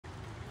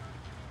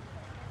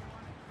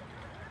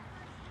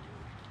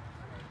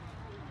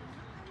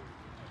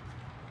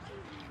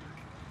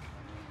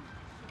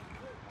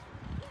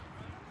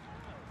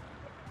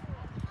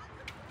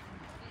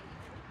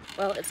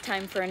Well, it's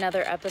time for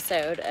another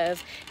episode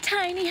of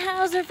Tiny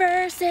Houser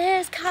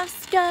versus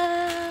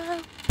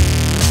Costco.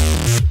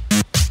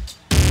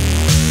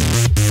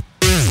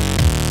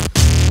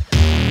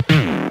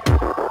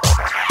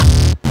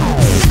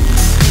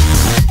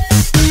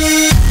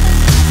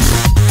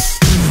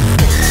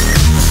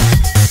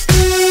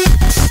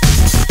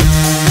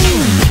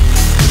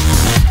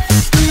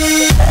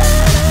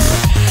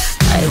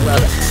 I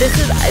love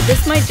it.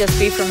 This might just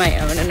be for my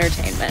own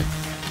entertainment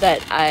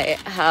that I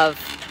have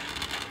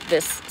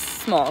this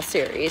small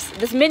series,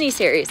 this mini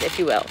series, if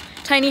you will.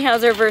 Tiny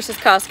Houser versus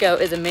Costco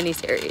is a mini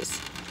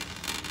series.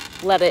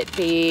 Let it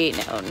be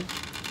known.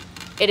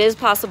 It is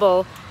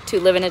possible to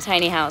live in a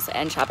tiny house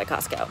and shop at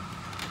Costco.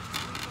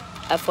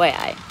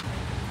 FYI.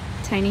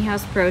 Tiny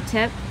house pro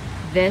tip.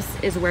 This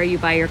is where you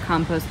buy your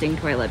composting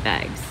toilet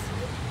bags.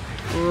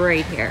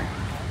 Right here.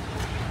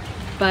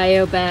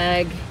 Bio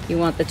bag. You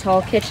want the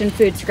tall kitchen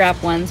food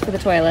scrap ones for the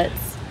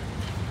toilets.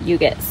 You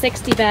get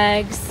 60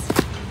 bags.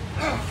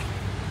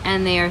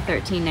 And they are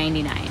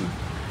 $13.99.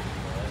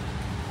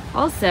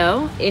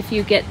 Also, if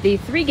you get the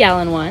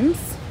 3-gallon ones,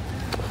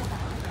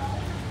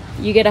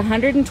 you get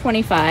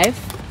 125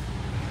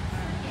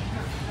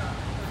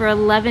 for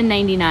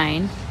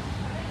 $11.99.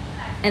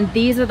 And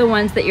these are the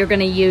ones that you're going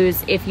to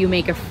use if you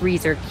make a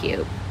freezer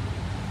cube.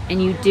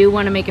 And you do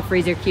want to make a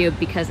freezer cube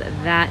because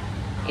that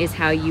is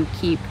how you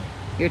keep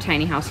your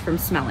tiny house from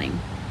smelling.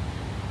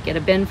 Get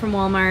a bin from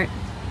Walmart,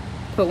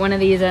 put one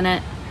of these in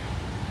it,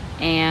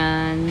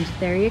 and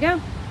there you go.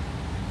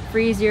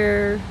 Freeze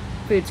your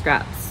food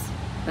scraps,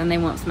 then they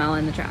won't smell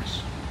in the trash.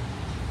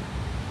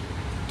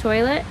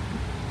 Toilet,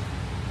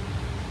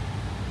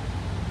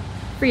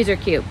 freezer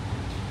cube.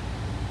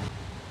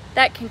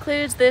 That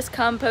concludes this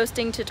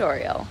composting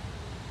tutorial.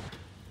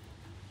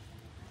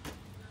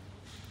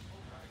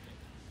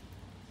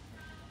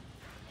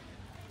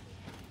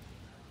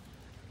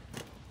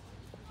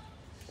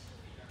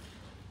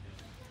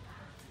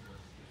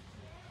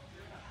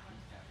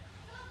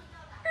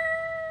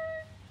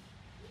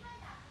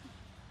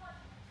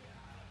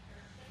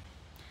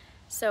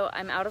 So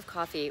I'm out of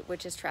coffee,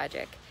 which is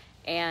tragic,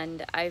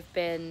 and I've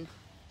been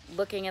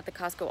looking at the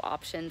Costco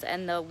options,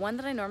 and the one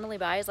that I normally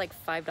buy is like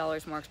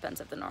 $5 more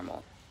expensive than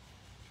normal.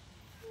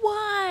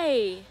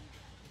 Why?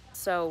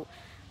 So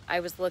I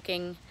was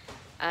looking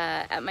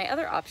at my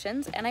other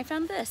options, and I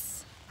found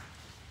this,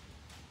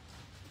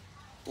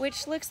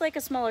 which looks like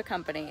a smaller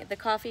company, the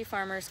Coffee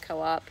Farmers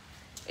Co-op.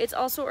 It's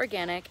also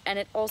organic, and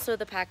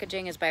the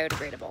packaging is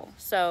biodegradable.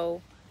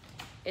 So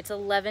it's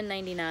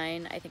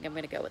 $11.99. I think I'm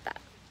gonna go with that.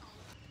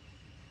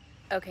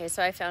 Okay,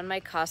 so I found my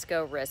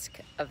Costco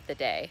risk of the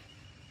day.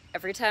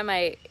 Every time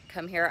I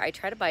come here, I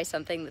try to buy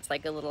something that's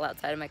like a little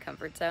outside of my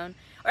comfort zone.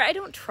 Or I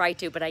don't try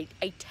to, but I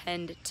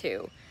tend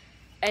to.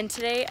 And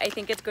today, I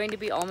think it's going to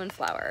be almond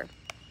flour.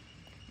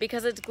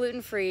 Because it's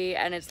gluten-free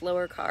and it's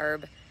lower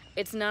carb.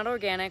 It's not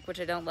organic, which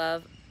I don't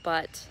love,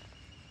 but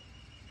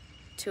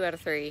 2 out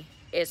of 3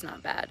 is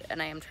not bad.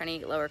 And I am trying to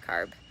eat lower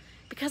carb.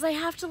 Because I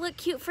have to look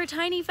cute for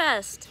Tiny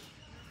Fest.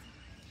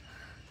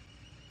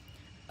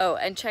 Oh,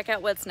 and check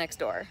out what's next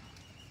door.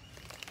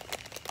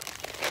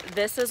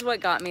 This is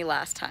what got me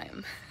last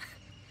time.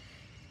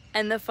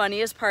 And the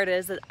funniest part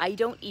is that I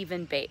don't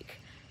even bake.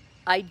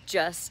 I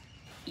just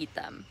eat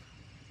them.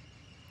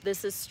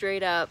 This is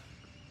straight up,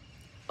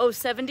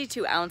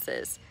 72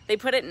 ounces. They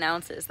put it in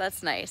ounces,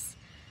 that's nice.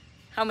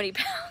 How many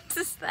pounds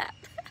is that?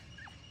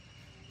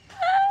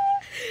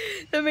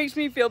 That makes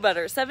me feel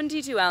better.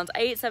 72 ounce,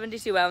 I ate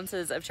 72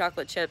 ounces of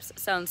chocolate chips.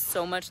 Sounds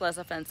so much less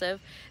offensive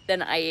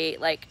than I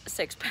ate like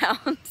 6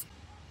 pounds.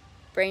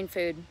 Brain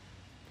food.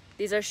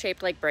 These are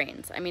shaped like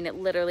brains. I mean, it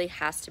literally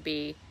has to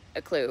be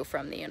a clue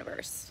from the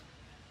universe.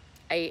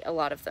 I ate a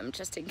lot of them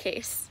just in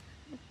case.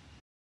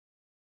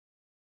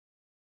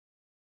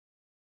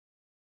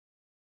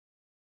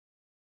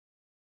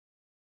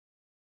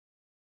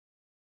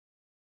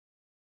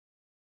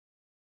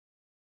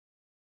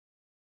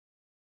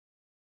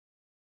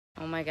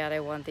 Oh my God, I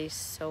want these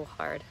so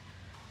hard.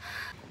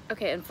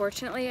 Okay,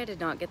 unfortunately I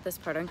did not get this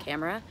part on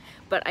camera,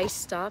 but I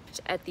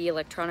stopped at the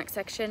electronics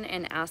section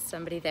and asked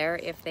somebody there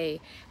if they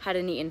had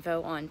any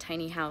info on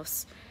tiny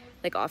house,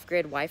 like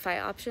off-grid Wi-Fi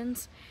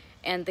options,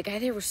 and the guy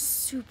there was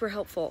super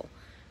helpful.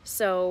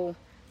 So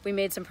we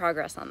made some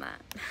progress on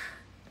that.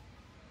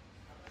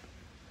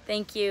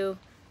 Thank you,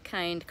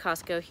 kind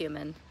Costco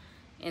human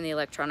in the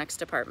electronics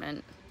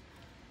department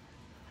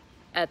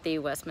at the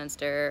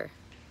Westminster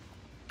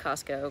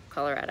Costco,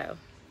 Colorado.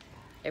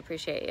 I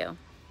appreciate you.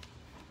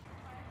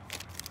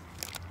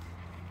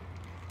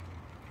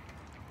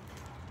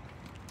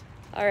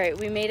 All right,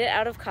 we made it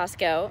out of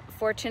Costco.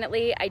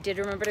 Fortunately, I did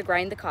remember to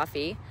grind the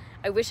coffee.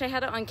 I wish I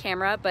had it on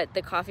camera, but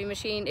the coffee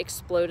machine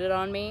exploded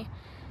on me.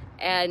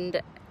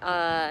 And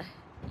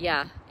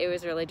yeah, it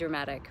was really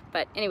dramatic.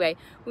 But anyway,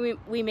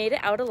 we made it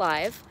out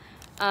alive.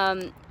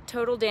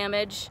 Total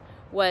damage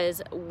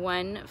was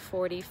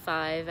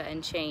 $145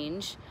 and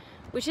change,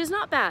 which is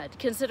not bad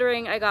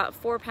considering I got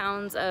 4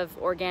 pounds of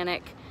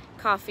organic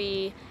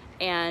coffee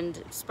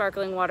and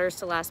sparkling waters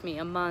to last me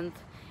a month,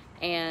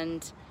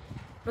 and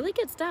really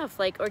good stuff,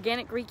 like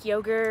organic Greek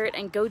yogurt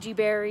and goji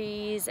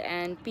berries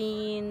and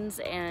beans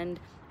and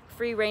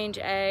free-range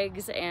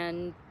eggs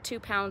and 2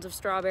 pounds of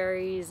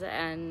strawberries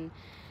and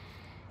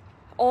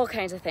all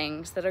kinds of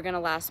things that are gonna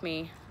last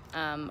me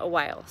a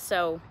while.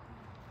 So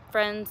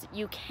friends,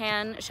 you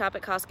can shop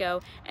at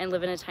Costco and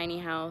live in a tiny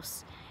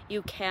house.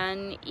 You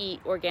can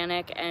eat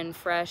organic and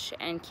fresh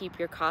and keep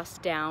your costs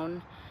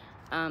down,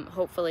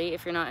 hopefully,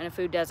 if you're not in a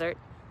food desert.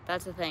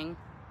 That's a thing,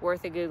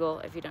 worth a Google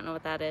if you don't know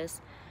what that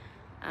is.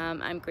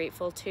 I'm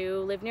grateful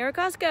to live near a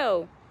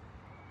Costco.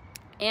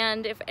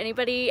 And if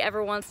anybody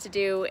ever wants to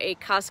do a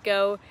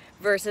Costco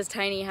versus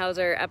tiny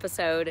houser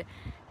episode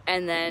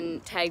and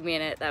then tag me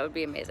in it, that would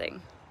be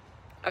amazing.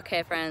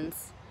 Okay,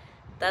 friends,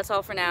 that's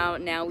all for now.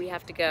 Now we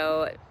have to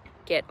go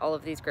get all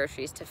of these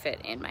groceries to fit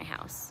in my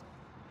house.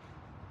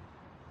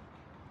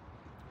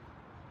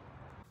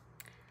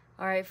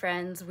 All right,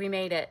 friends, we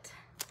made it.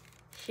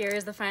 Here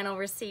is the final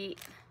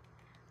receipt.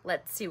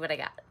 Let's see what I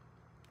got.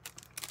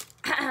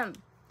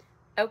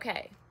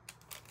 Okay.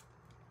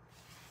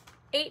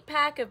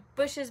 8-pack of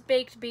Bush's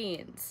baked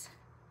beans,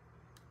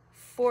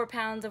 4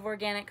 pounds of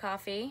organic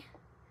coffee,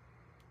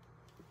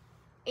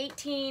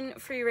 18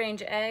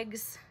 free-range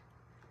eggs.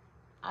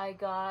 I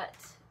got,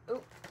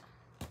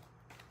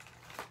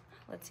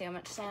 let's see how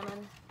much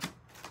salmon.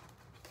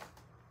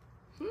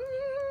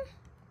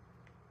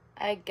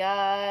 I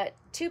got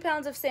 2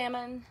 pounds of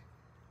salmon.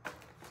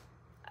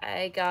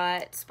 I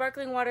got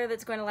sparkling water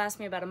that's going to last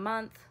me about a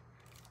month.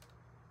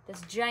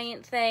 This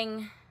giant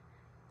thing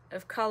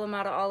of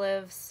Kalamata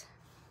olives.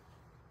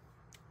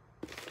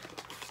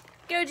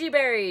 Goji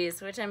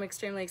berries, which I'm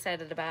extremely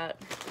excited about.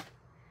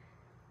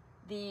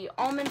 The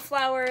almond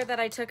flour that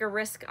I took a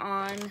risk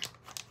on,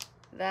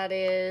 that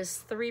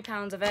is 3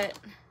 pounds of it.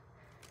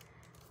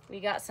 We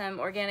got some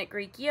organic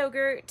Greek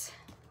yogurt.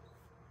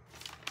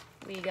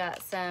 We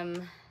got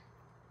some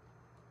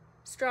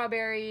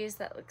strawberries,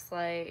 that looks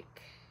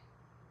like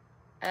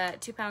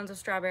 2 pounds of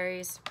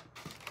strawberries.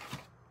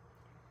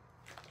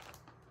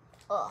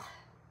 Ugh.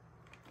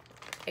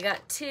 I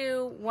got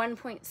 2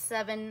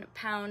 1.7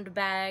 pound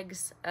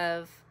bags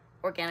of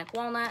organic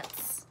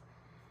walnuts,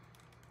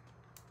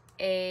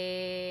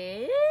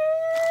 and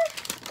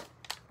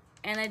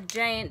a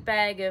giant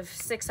bag of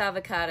 6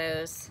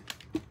 avocados.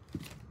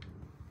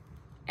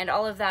 And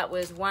all of that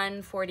was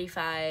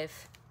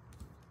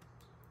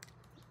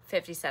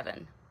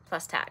 $145.57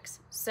 plus tax.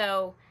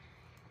 So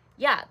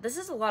yeah, this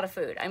is a lot of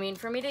food. I mean,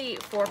 for me to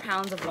eat 4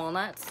 pounds of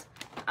walnuts,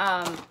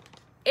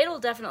 it'll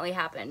definitely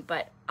happen,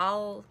 but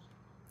I'll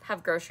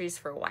have groceries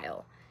for a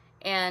while.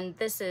 And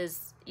this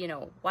is, you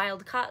know,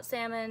 wild caught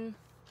salmon,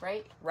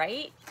 right?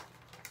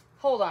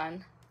 Hold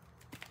on.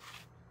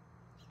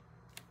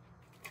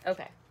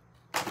 Okay.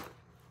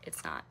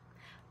 It's not.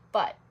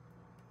 But,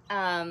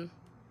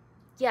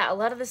 yeah, a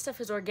lot of this stuff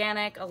is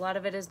organic. A lot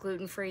of it is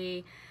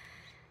gluten-free.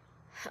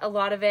 A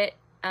lot of it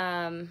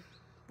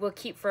will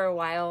keep for a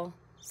while.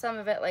 Some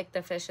of it, like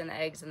the fish and the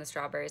eggs and the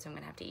strawberries, I'm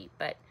gonna have to eat,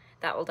 but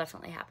that will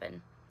definitely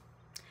happen.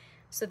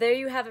 So there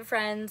you have it,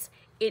 friends.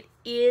 It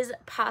is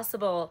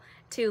possible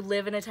to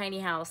live in a tiny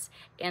house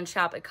and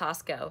shop at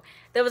Costco.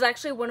 That was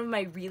actually one of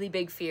my really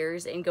big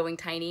fears in going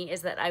tiny,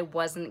 is that I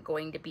wasn't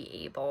going to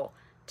be able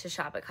to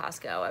shop at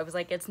Costco. I was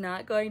like, it's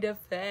not going to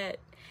fit.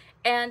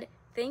 And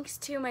thanks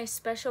to my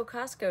special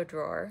Costco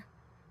drawer,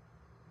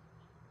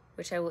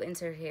 which I will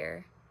insert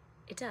here,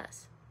 it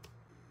does.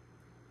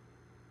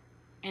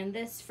 And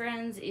this,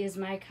 friends, is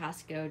my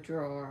Costco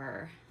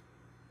drawer.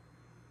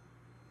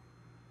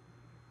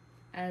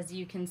 As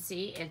you can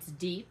see, it's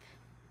deep.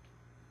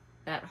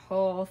 That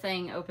whole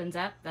thing opens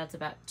up. That's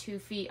about 2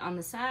 feet on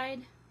the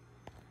side.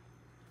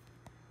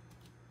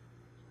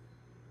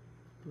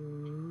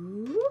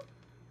 Ooh.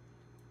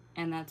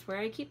 And that's where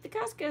I keep the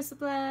Costco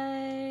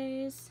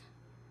supplies.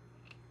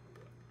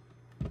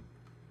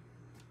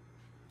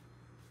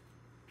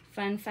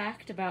 Fun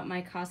fact about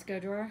my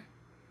Costco drawer.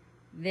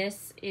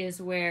 This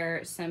is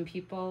where some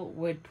people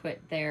would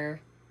put their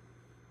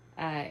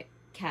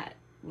cat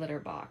litter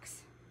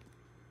box.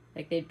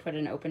 Like, they'd put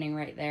an opening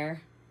right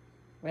there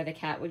where the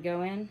cat would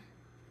go in,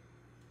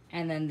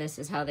 and then this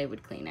is how they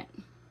would clean it.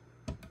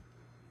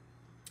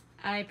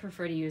 I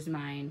prefer to use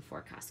mine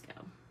for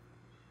Costco.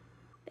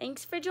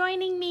 Thanks for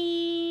joining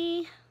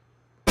me.